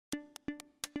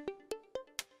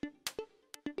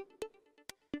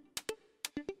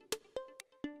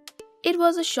It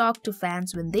was a shock to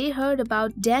fans when they heard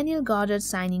about Daniel Goddard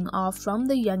signing off from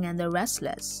The Young and the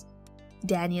Restless.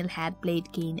 Daniel had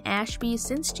played Cane Ashby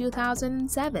since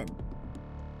 2007.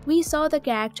 We saw the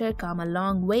character come a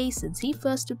long way since he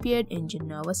first appeared in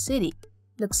Genoa City.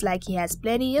 Looks like he has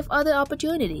plenty of other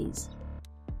opportunities.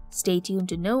 Stay tuned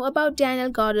to know about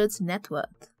Daniel Goddard's net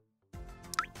worth.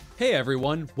 Hey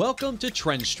everyone, welcome to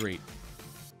TrendStreet.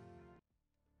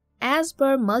 As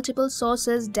per multiple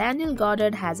sources, Daniel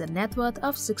Goddard has a net worth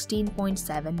of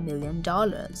 $16.7 million.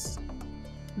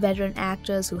 Veteran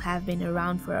actors who have been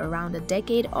around for around a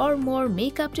decade or more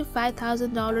make up to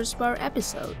 $5,000 per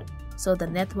episode, so the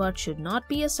net worth should not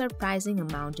be a surprising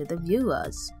amount to the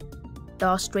viewers. The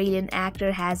Australian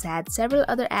actor has had several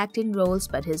other acting roles,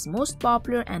 but his most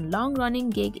popular and long-running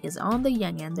gig is on The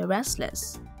Young and the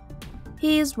Restless.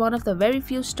 He is one of the very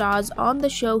few stars on the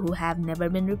show who have never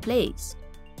been replaced.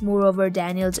 Moreover,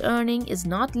 Daniel's earning is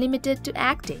not limited to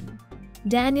acting.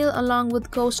 Daniel, along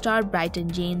with co-star Bryton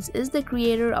James, is the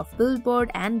creator of Billboard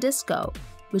and Disco,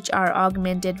 which are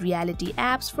augmented reality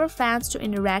apps for fans to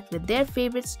interact with their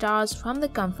favorite stars from the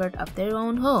comfort of their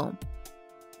own home.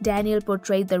 Daniel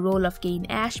portrayed the role of Cane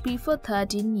Ashby for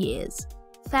 13 years.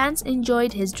 Fans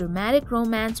enjoyed his dramatic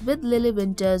romance with Lily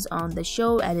Winters on the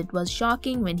show, and it was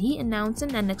shocking when he announced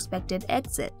an unexpected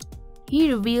exit.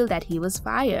 He revealed that he was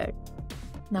fired.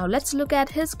 Now let's look at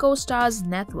his co-star's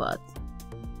net worth.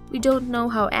 We don't know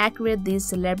how accurate these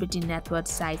celebrity net worth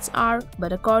sites are,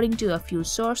 but according to a few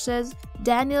sources,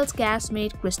 Daniel's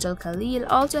castmate Crystal Khalil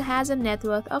also has a net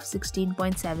worth of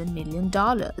 $16.7 million.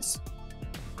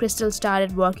 Crystal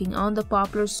started working on the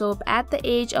popular soap at the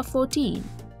age of 14,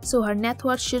 so her net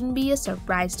worth shouldn't be a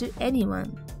surprise to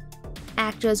anyone.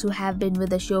 Actors who have been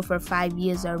with the show for 5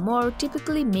 years or more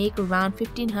typically make around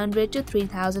 $1,500 to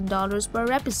 $3,000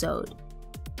 per episode.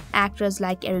 Actors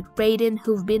like Eric Braeden,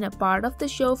 who've been a part of the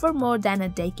show for more than a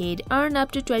decade, earn up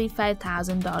to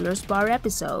 $25,000 per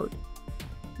episode.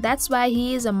 That's why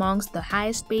he is amongst the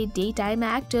highest paid daytime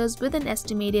actors with an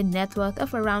estimated net worth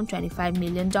of around $25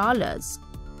 million.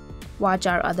 Watch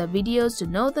our other videos to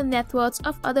know the net worths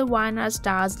of other YNR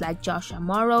stars like Joshua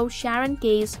Morrow, Sharon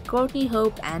Case, Courtney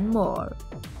Hope, and more.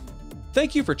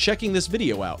 Thank you for checking this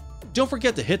video out. Don't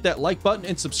forget to hit that like button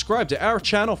and subscribe to our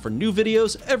channel for new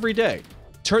videos every day.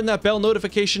 Turn that bell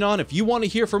notification on if you want to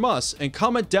hear from us, and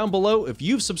comment down below if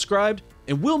you've subscribed,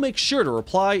 and we'll make sure to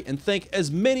reply and thank as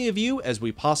many of you as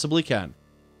we possibly can.